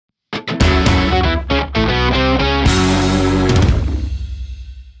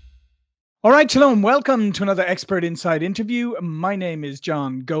All right, Shalom. Welcome to another Expert Inside interview. My name is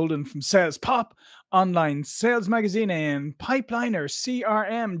John Goldin from Sales Pop, online sales magazine, and Pipeliner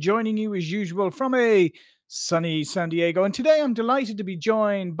CRM, joining you as usual from a sunny San Diego. And today I'm delighted to be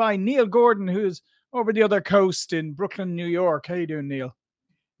joined by Neil Gordon, who's over the other coast in Brooklyn, New York. How you doing, Neil?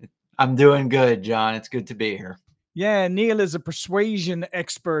 I'm doing good, John. It's good to be here. Yeah, Neil is a persuasion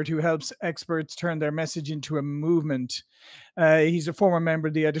expert who helps experts turn their message into a movement. He's a former member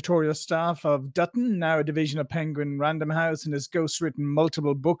of the editorial staff of Dutton, now a division of Penguin Random House, and has ghostwritten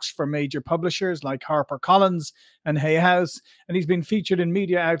multiple books for major publishers like HarperCollins and Hay House. And he's been featured in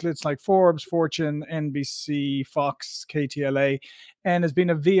media outlets like Forbes, Fortune, NBC, Fox, KTLA, and has been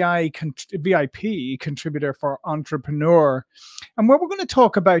a VIP contributor for Entrepreneur. And what we're going to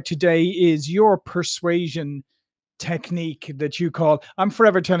talk about today is your persuasion technique that you call. I'm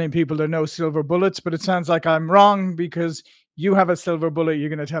forever telling people there are no silver bullets, but it sounds like I'm wrong because you have a silver bullet you're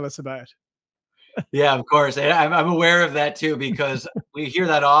going to tell us about. Yeah, of course. And I'm aware of that too, because we hear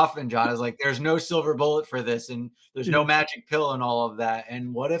that often, John. Is like, there's no silver bullet for this, and there's no magic pill and all of that.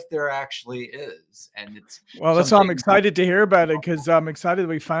 And what if there actually is? And it's well, that's why I'm excited to hear about it, because I'm excited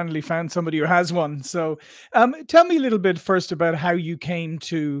we finally found somebody who has one. So tell me a little bit first about how you came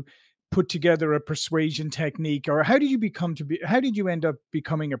to put together a persuasion technique, or how did you end up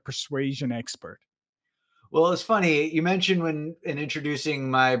becoming a persuasion expert? Well, it's funny. You mentioned when in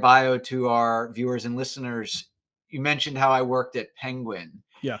introducing my bio to our viewers and listeners, you mentioned how I worked at Penguin.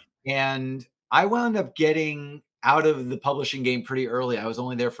 Yeah. And I wound up getting out of the publishing game pretty early. I was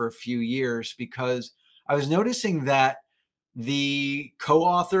only there for a few years because I was noticing that the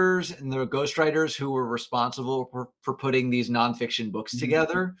co-authors and the ghostwriters who were responsible for putting these nonfiction books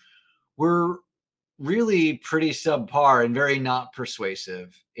together were really pretty subpar and very not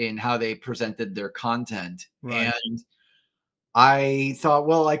persuasive in how they presented their content. Right. And I thought,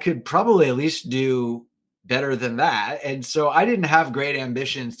 well, I could probably at least do better than that. And so I didn't have great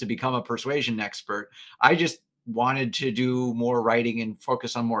ambitions to become a persuasion expert. I just wanted to do more writing and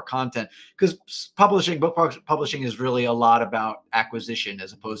focus on more content, because book publishing is really a lot about acquisition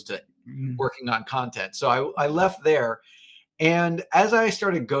as opposed to working on content. So I left there. And as I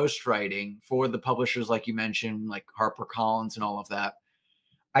started ghostwriting for the publishers, like you mentioned, like HarperCollins and all of that,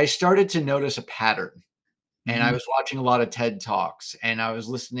 I started to notice a pattern. And I was watching a lot of TED Talks, and I was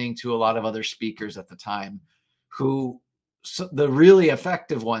listening to a lot of other speakers at the time who, the really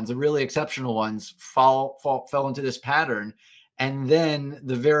effective ones, the really exceptional ones, fell into this pattern. And then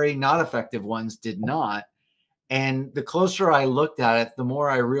the very not effective ones did not. And the closer I looked at it, the more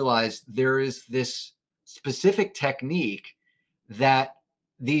I realized there is this specific technique that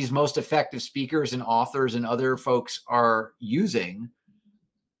these most effective speakers and authors and other folks are using,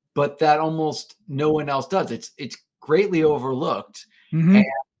 but that almost no one else does. It's greatly overlooked. And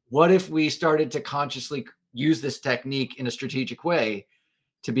what if we started to consciously use this technique in a strategic way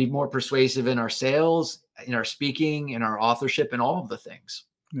to be more persuasive in our sales, in our speaking, in our authorship, and all of the things?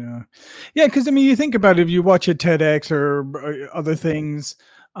 Yeah. Because I mean, you think about it, if you watch a TEDx or other things,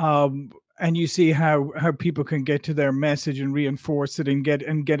 and you see how people can get to their message and reinforce it and get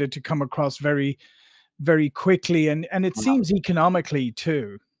it to come across very, very quickly, and it seems economically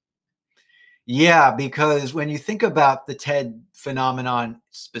too. Yeah, because when you think about the TED phenomenon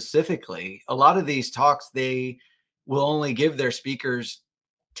specifically, a lot of these talks, they will only give their speakers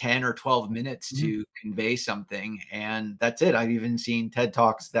 10 or 12 minutes to convey something, and that's it. I've even seen TED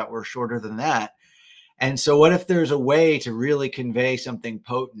Talks that were shorter than that. And so what if there's a way to really convey something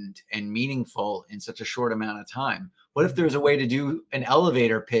potent and meaningful in such a short amount of time? What if there's a way to do an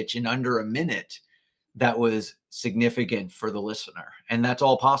elevator pitch in under a minute that was significant for the listener? And that's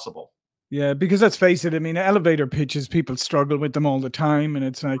all possible. Yeah, because let's face it, I mean, elevator pitches, people struggle with them all the time. And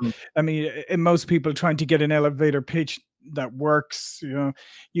it's like, I mean, most people trying to get an elevator pitch that works,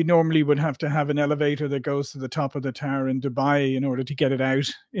 you normally would have to have an elevator that goes to the top of the tower in Dubai in order to get it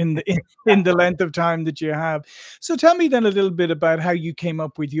out in the length of time that you have. So tell me then a little bit about how you came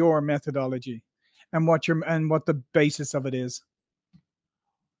up with your methodology and what the basis of it is.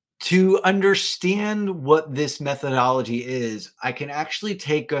 To understand what this methodology is, I can actually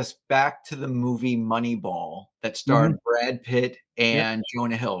take us back to the movie Moneyball that starred Brad Pitt and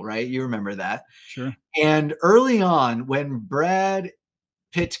Jonah Hill, right? You remember that? Sure. And early on, when Brad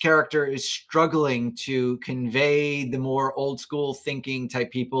Pitt's character is struggling to convey the more old school thinking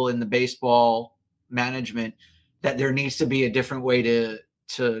type people in the baseball management that there needs to be a different way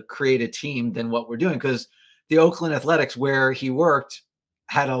to create a team than what we're doing, because the Oakland Athletics, where he worked,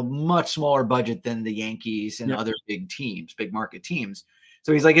 had a much smaller budget than the Yankees and other big teams, big market teams.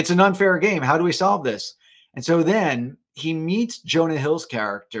 So he's like, it's an unfair game. How do we solve this? And so then he meets Jonah Hill's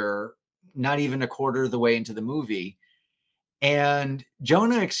character not even a quarter of the way into the movie. And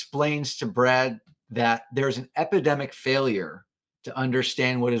Jonah explains to Brad that there's an epidemic failure to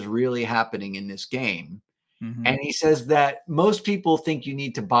understand what is really happening in this game. And he says that most people think you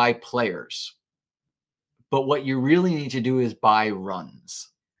need to buy players, but what you really need to do is buy runs.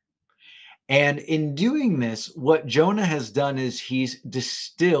 And in doing this, what Jonah has done is he's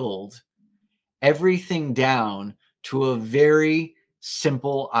distilled everything down to a very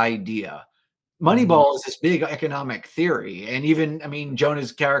simple idea. Moneyball is this big economic theory. And even, I mean,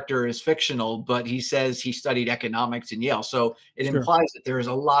 Jonah's character is fictional, but he says he studied economics in Yale. So it implies that there is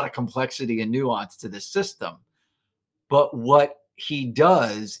a lot of complexity and nuance to this system. But what he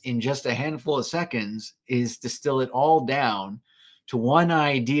does in just a handful of seconds is distill it all down to one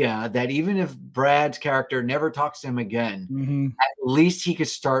idea that even if Brad's character never talks to him again, at least he could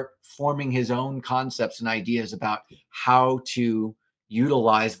start forming his own concepts and ideas about how to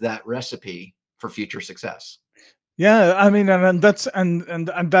utilize that recipe for future success. Yeah, I mean, and that's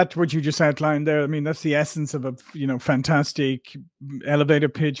and that's what you just outlined there. I mean, that's the essence of a fantastic elevator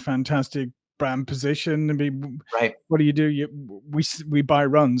pitch, fantastic brand position. I mean, Right. what do? We buy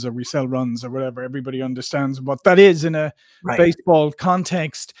runs or we sell runs or whatever. Everybody understands what that is in a baseball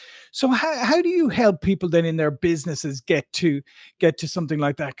context. So how do you help people then in their businesses get to something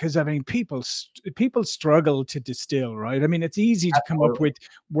like that? Because I mean, people struggle to distill, right? I mean, it's easy to come up with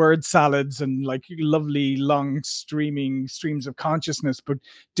word salads and like lovely long streams of consciousness, but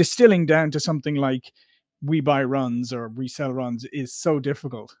distilling down to something like we buy runs or we sell runs is so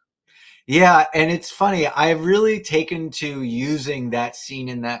difficult. Yeah, and it's funny. I've really taken to using that scene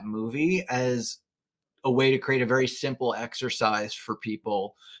in that movie as a way to create a very simple exercise for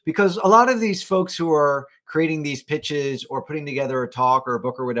people, because a lot of these folks who are creating these pitches or putting together a talk or a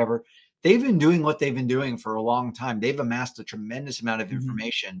book or whatever, they've been doing what they've been doing for a long time. They've amassed a tremendous amount of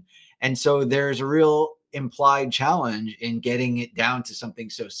information. And so there's a real implied challenge in getting it down to something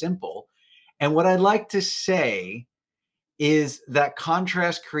so simple. And what I'd like to say is that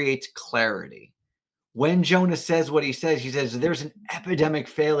contrast creates clarity. When Jonah says what he says there's an epidemic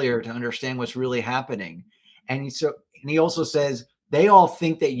failure to understand what's really happening. And he also says they all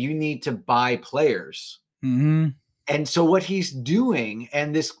think that you need to buy players. And so what he's doing,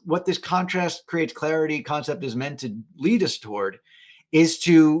 and what this contrast creates clarity concept is meant to lead us toward, is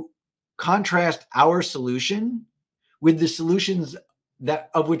to contrast our solution with the solutions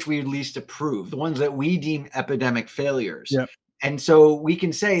of which we least approve, the ones that we deem epidemic failures. Yep. And so we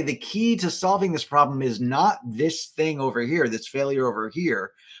can say the key to solving this problem is not this thing over here, this failure over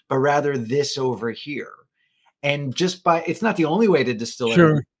here, but rather this over here. And it's not the only way to distill it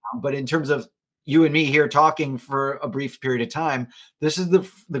down, but in terms of you and me here talking for a brief period of time, this is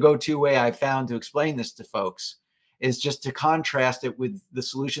the go-to way I found to explain this to folks, is just to contrast it with the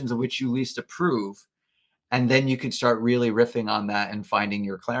solutions of which you least approve. And then you could start really riffing on that and finding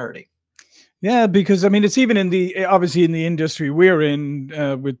your clarity. Yeah, because I mean, it's even obviously in the industry we're in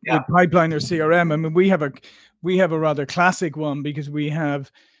with Pipeline or CRM. I mean, we have a rather classic one because we have,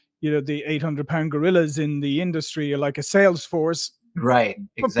 the 800-pound gorillas in the industry, like a Salesforce. Right.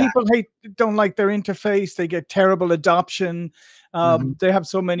 Exactly. But people don't like their interface. They get terrible adoption. They have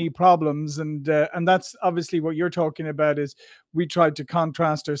so many problems, and that's obviously what you're talking about. Is we tried to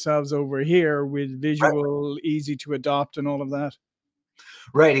contrast ourselves over here with visual, easy to adopt, and all of that.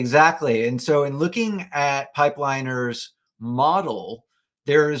 Right, exactly. And so in looking at Pipeliner's model,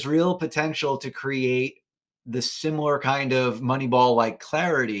 there is real potential to create the similar kind of Moneyball-like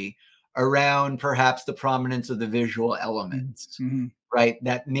clarity around perhaps the prominence of the visual elements, right?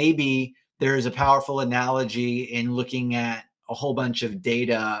 That maybe there is a powerful analogy in looking at a whole bunch of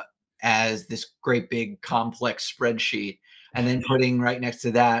data as this great big complex spreadsheet, and then putting right next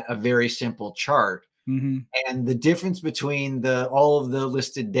to that a very simple chart. And the difference between all of the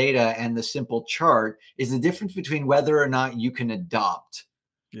listed data and the simple chart is the difference between whether or not you can adopt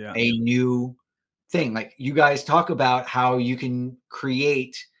a new thing. Like you guys talk about how you can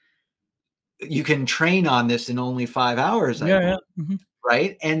train on this in only 5 hours,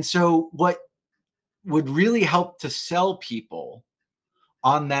 right? And so what would really help to sell people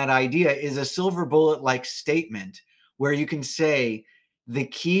on that idea is a silver bullet like statement where you can say, the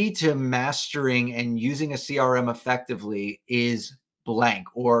key to mastering and using a CRM effectively is blank,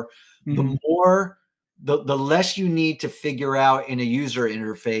 or the less you need to figure out in a user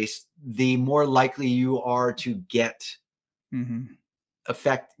interface, the more likely you are to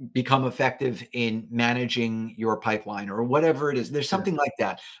become effective in managing your pipeline or whatever it is. There's something like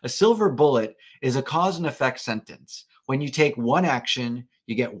that. A silver bullet is a cause and effect sentence. When you take one action,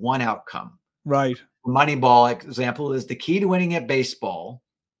 you get one outcome. Right. Moneyball example is the key to winning at baseball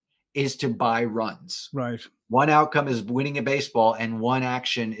is to buy runs. Right. One outcome is winning a baseball, and one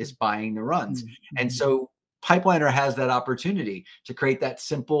action is buying the runs. And so Pipeliner has that opportunity to create that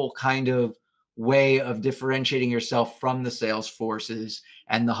simple kind of way of differentiating yourself from the Salesforces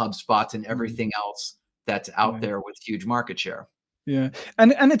and the HubSpots and everything else that's out there with huge market share. Yeah.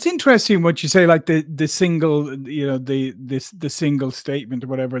 And it's interesting what you say, like the single, you know, the single statement or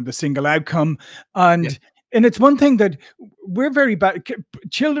whatever, the single outcome. And it's one thing that we're very bad.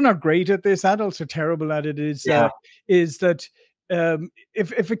 Children are great at this. Adults are terrible at it. Is that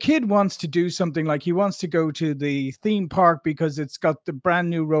if a kid wants to do something, like he wants to go to the theme park because it's got the brand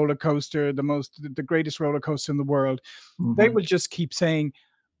new roller coaster, the greatest roller coaster in the world, they will just keep saying,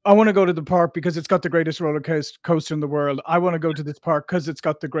 I want to go to the park because it's got the greatest roller coaster in the world. I want to go to this park because it's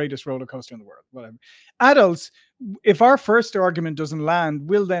got the greatest roller coaster in the world. Whatever. Adults, if our first argument doesn't land,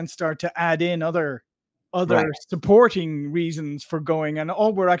 we'll then start to add in other supporting reasons for going, and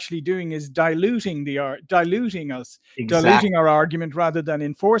all we're actually doing is diluting our argument rather than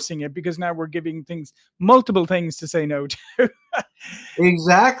enforcing it, because now we're giving multiple things to say no to.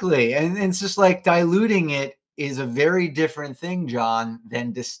 Exactly. And it's just like diluting it is a very different thing, John,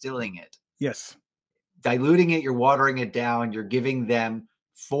 than distilling it. Yes. Diluting it, you're watering it down, you're giving them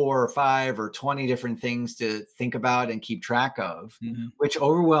 4 or 5 or 20 different things to think about and keep track of, which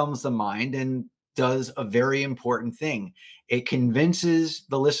overwhelms the mind and does a very important thing. It convinces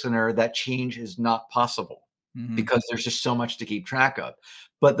the listener that change is not possible because there's just so much to keep track of.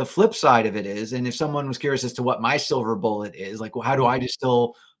 But the flip side of it is, and if someone was curious as to what my silver bullet is, like, well, how do I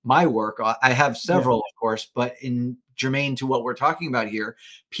distill my work? I have several, of course, but in germane to what we're talking about here,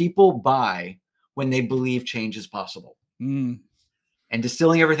 people buy when they believe change is possible. And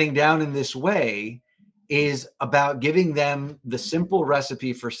distilling everything down in this way is about giving them the simple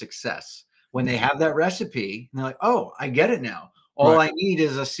recipe for success. When they have that recipe, they're like, oh, I get it now. All I need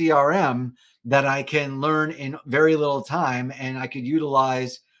is a CRM that I can learn in very little time, and I could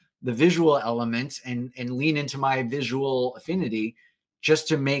utilize the visual elements and lean into my visual affinity just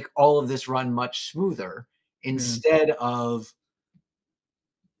to make all of this run much smoother, instead of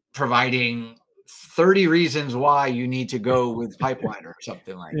providing 30 reasons why you need to go with Pipeliner or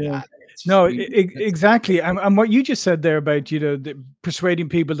something like that. No, exactly. And what you just said there about, you know, persuading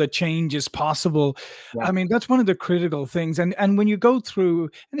people that change is possible. I mean, that's one of the critical things. And when you go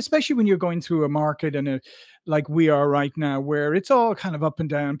through, and especially when you're going through a market like we are right now, where it's all kind of up and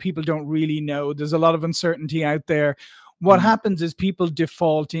down, people don't really know. There's a lot of uncertainty out there. What happens is people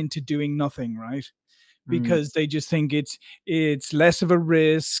default into doing nothing, right? Because they just think it's less of a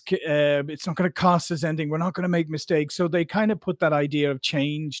risk. It's not going to cost us anything. We're not going to make mistakes. So they kind of put that idea of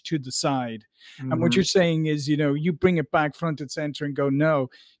change to the side. And what you're saying is, you know, you bring it back front and center and go, no,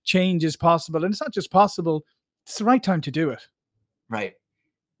 change is possible. And it's not just possible, it's the right time to do it. Right.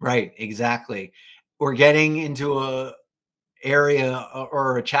 Exactly. We're getting into a area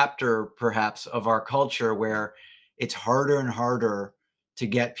or a chapter perhaps of our culture where it's harder and harder to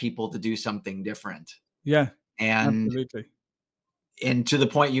get people to do something different. Yeah, and absolutely. And to the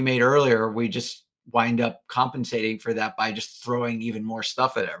point you made earlier, we just wind up compensating for that by just throwing even more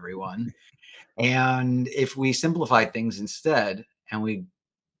stuff at everyone. And if we simplify things instead, and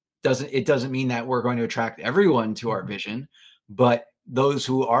it doesn't mean that we're going to attract everyone to our vision, but those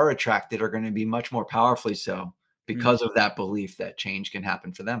who are attracted are going to be much more powerfully so because of that belief that change can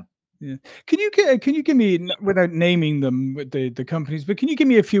happen for them. Yeah. Can you give me, without naming them with the companies, but can you give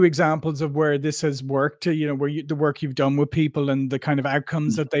me a few examples of where this has worked, you know, where the work you've done with people and the kind of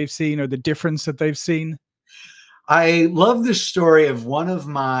outcomes that they've seen or the difference that they've seen? I love the story of one of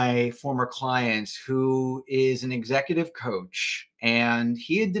my former clients who is an executive coach, and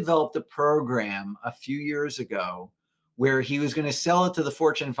he had developed a program a few years ago where he was going to sell it to the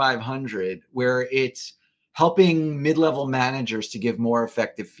Fortune 500, where it's helping mid-level managers to give more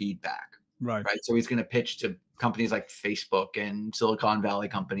effective feedback. Right. So he's going to pitch to companies like Facebook and Silicon Valley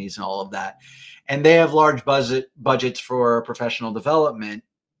companies and all of that. And they have large budgets for professional development.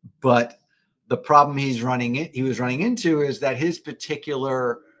 But the problem he was running into is that his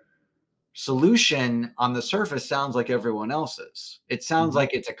particular solution on the surface sounds like everyone else's. It sounds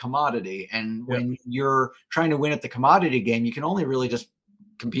like it's a commodity. And when you're trying to win at the commodity game, you can only really just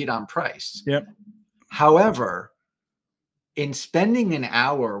compete on price. However, in spending an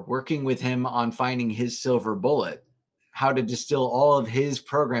hour working with him on finding his silver bullet, how to distill all of his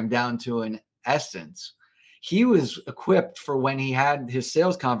program down to an essence, he was equipped for when he had his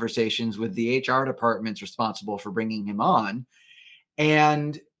sales conversations with the HR departments responsible for bringing him on.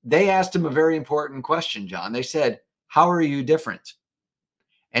 And they asked him a very important question, John. They said, how are you different?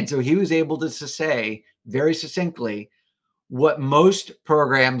 And so he was able to say very succinctly, what most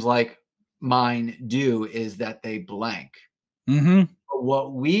programs like mine do is that they blank. Mm-hmm. But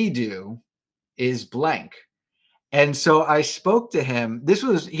what we do is blank. And so I spoke to him. This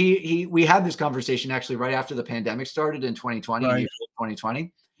was we had this conversation actually right after the pandemic started in 2020, in Right. April of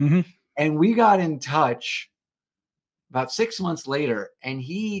 2020. Mm-hmm. And we got in touch about 6 months later, and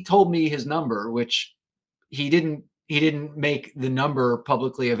he told me his number, which he didn't make the number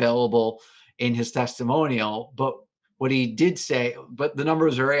publicly available in his testimonial, but what he did say, but the number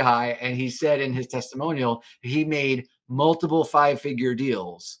was very high, and he said in his testimonial he made multiple five-figure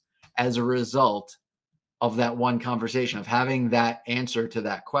deals as a result of that one conversation, of having that answer to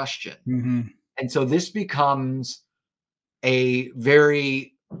that question. Mm-hmm. And so this becomes a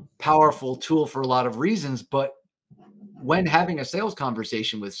very powerful tool for a lot of reasons. But when having a sales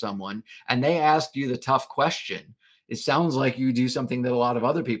conversation with someone and they ask you the tough question, it sounds like you do something that a lot of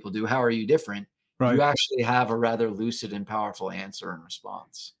other people do. How are you different? You Right. actually have a rather lucid and powerful answer and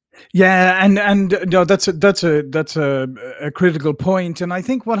response. Yeah, and no, that's a critical point. And I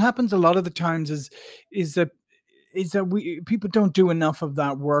think what happens a lot of the times is that we people don't do enough of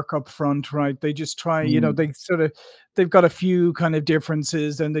that work up front, right? They just try, Mm, they've got a few kind of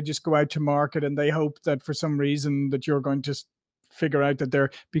differences and they just go out to market and they hope that for some reason that you're going to figure out that they're,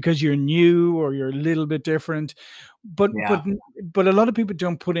 because you're new or you're a little bit different. But yeah. but a lot of people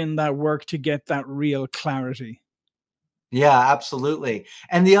don't put in that work to get that real clarity. Yeah, absolutely.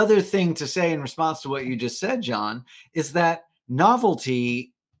 And the other thing to say in response to what you just said, John, is that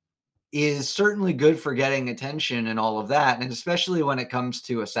novelty is certainly good for getting attention and all of that. And especially when it comes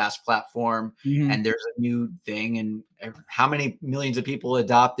to a SaaS platform Hmm. and there's a new thing, and how many millions of people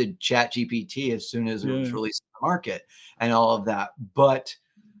adopted Chat GPT as soon as it was Yeah. released in the market and all of that. But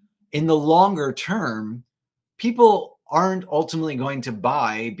in the longer term, people aren't ultimately going to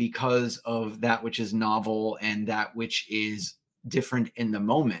buy because of that which is novel and that which is different in the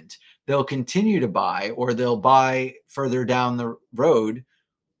moment. They'll continue to buy, or they'll buy further down the road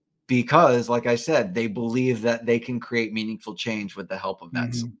because, like I said, they believe that they can create meaningful change with the help of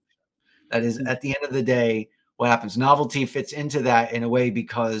that. Hmm. That is, at the end of the day, what happens. Novelty fits into that in a way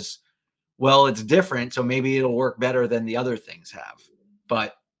because, well, it's different, so maybe it'll work better than the other things have.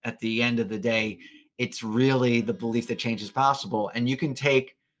 But at the end of the day, it's really the belief that change is possible. And you can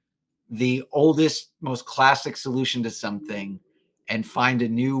take the oldest, most classic solution to something and find a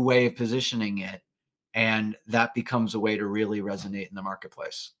new way of positioning it. And that becomes a way to really resonate in the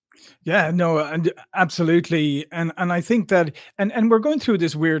marketplace. Yeah, no, and absolutely. And I think that, and we're going through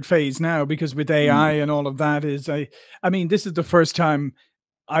this weird phase now because with Mm, AI and all of that is I mean, this is the first time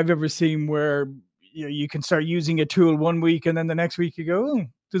I've ever seen where you can start using a tool one week and then the next week you go, oh,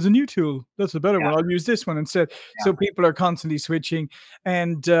 there's a new tool. That's a better yeah, one. I'll use this one instead. yeah. So people are constantly switching.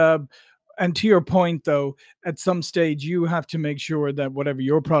 And and to your point though, at some stage you have to make sure that whatever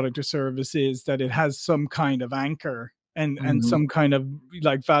your product or service is, that it has some kind of anchor and Mhm. some kind of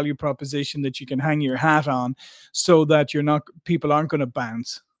like value proposition that you can hang your hat on so that you're not, people aren't going to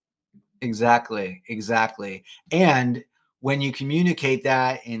bounce. Exactly, exactly. And when you communicate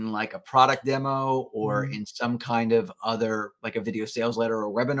that in like a product demo or Mhm. in some kind of other, like a video sales letter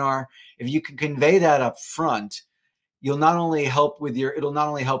or webinar, if you can convey that up front, it'll not only help with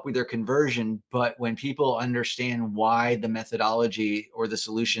your conversion, but when people understand why the methodology or the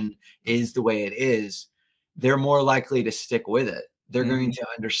solution is the way it is, they're more likely to stick with it. They're going Mhm. to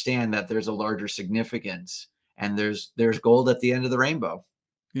understand that there's a larger significance and there's gold at the end of the rainbow.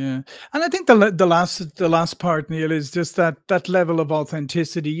 Yeah, and I think the last part, Neil, is just that level of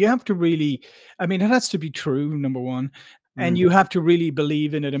authenticity. You have to really, I mean, it has to be true, number one, and Mm, you have to really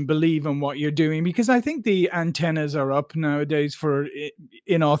believe in it and believe in what you're doing because I think the antennas are up nowadays for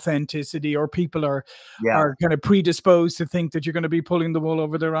inauthenticity, or people yeah. are kind of predisposed to think that you're going to be pulling the wool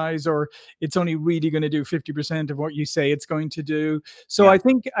over their eyes, or it's only really going to do 50% of what you say it's going to do. So Yeah.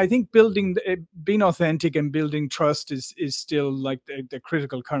 I think building being authentic and building trust is still like the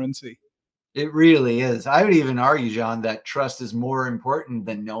critical currency. It really is. I would even argue, John, that trust is more important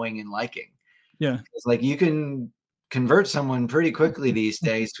than knowing and liking. Yeah. It's like you can convert someone pretty quickly these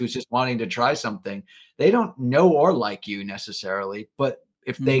days who's just wanting to try something. They don't know or like you necessarily, but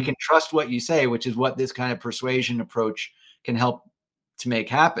if they Mhm. can trust what you say, which is what this kind of persuasion approach can help to make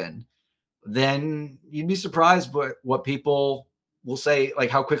happen, then you'd be surprised what people will say, like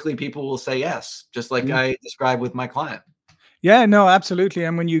how quickly people will say yes, just like Yeah. I described with my client. Yeah, no, absolutely.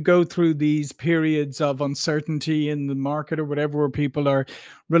 And when you go through these periods of uncertainty in the market or whatever, where people are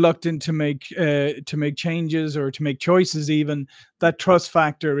reluctant to make changes or to make choices, even that trust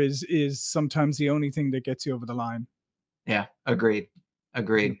factor is sometimes the only thing that gets you over the line. Yeah, agreed.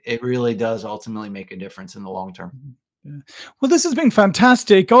 Agreed. It really does ultimately make a difference in the long term. Yeah. Well, this has been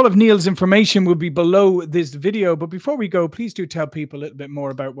fantastic. All of Neil's information will be below this video. But before we go, please do tell people a little bit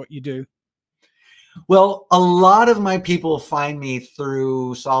more about what you do. Well, a lot of my people find me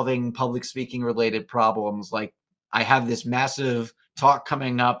through solving public speaking related problems. Like, I have this massive talk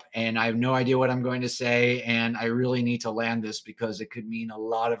coming up and I have no idea what I'm going to say. And I really need to land this because it could mean a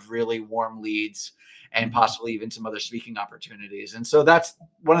lot of really warm leads and possibly even some other speaking opportunities. And so that's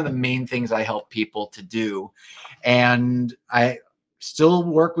one of the main things I help people to do. And I still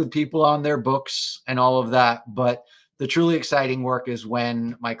work with people on their books and all of that. But the truly exciting work is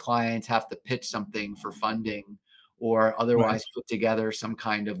when my clients have to pitch something for funding or otherwise put together some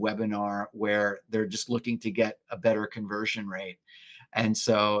kind of webinar where they're just looking to get a better conversion rate. And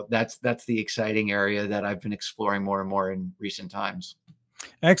so that's the exciting area that I've been exploring more and more in recent times.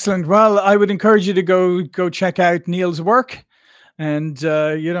 Excellent. Well, I would encourage you to go check out Neil's work, and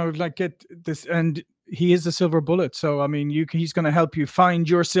like get this. And he is a silver bullet. So I mean, he's going to help you find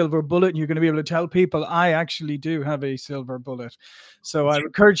your silver bullet, and you're going to be able to tell people, I actually do have a silver bullet. So I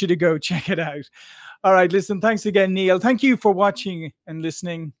encourage you to go check it out. All right, listen. Thanks again, Neil. Thank you for watching and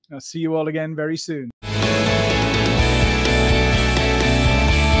listening. I'll see you all again very soon.